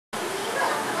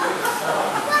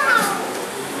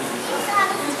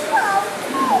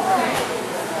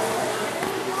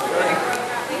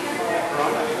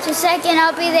second,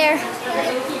 I'll be there.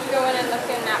 Keep going and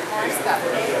looking at more stuff.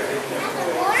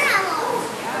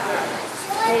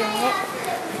 Wait a minute.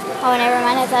 Oh, never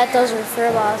mind. I thought those were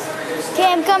fur balls.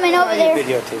 Okay, I'm coming over there.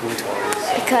 Videotaping toys.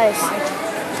 Because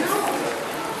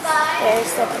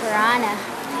there's the piranha.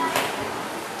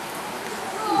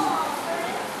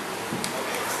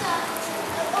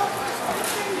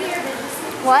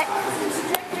 What?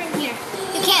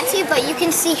 You can't see, but you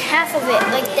can see half of it,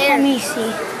 like there. Let me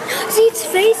see. See its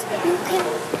face? You can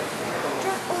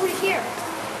drop over here.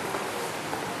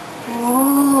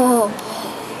 Oh.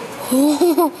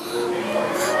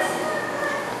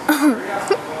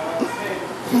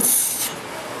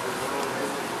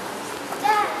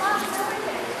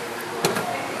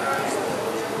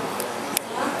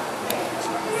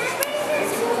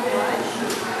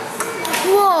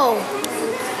 Whoa.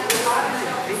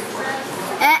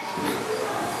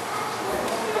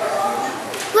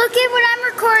 Look at what I'm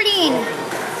recording.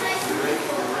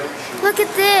 Look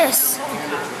at this.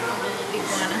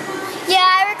 Yeah,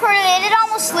 I recorded it. It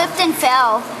almost slipped and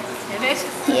fell. Did it?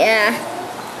 Yeah.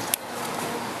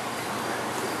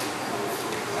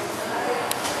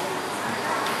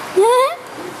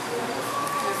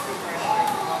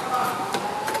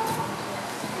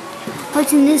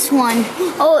 What's in this one?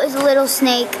 Oh, it's a little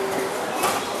snake.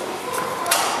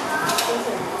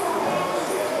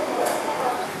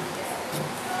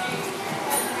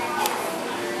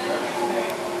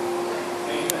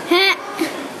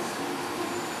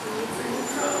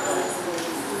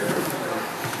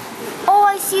 Oh,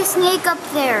 I see a snake up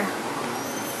there.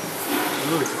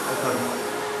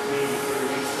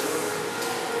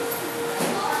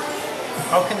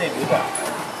 How can they do that?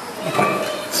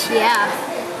 Yeah.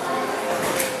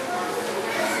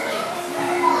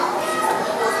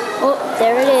 Oh,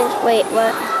 there it is. Wait,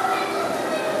 what?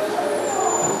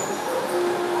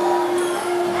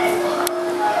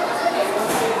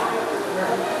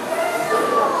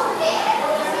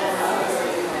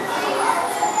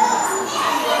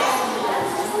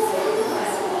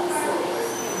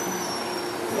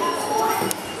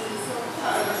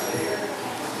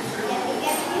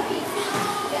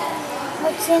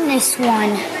 What's in this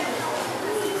one?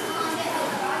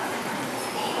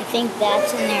 I think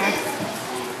that's in there.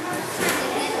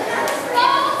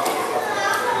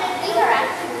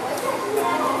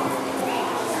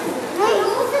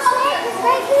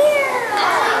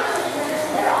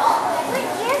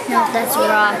 No, that's a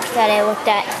rock that I looked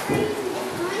at.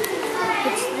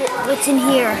 What's in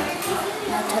here?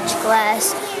 Not touch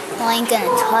glass. I ain't gonna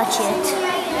touch it.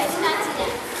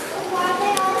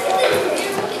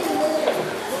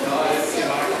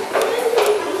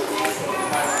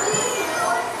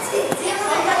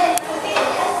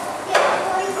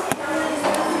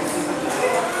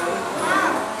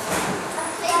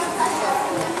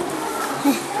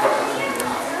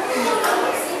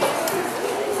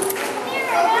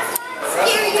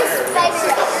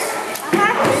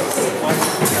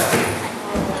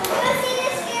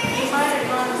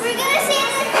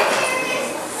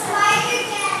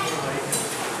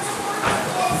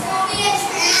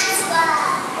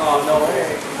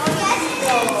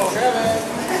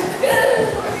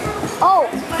 Oh,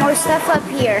 more stuff up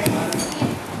here.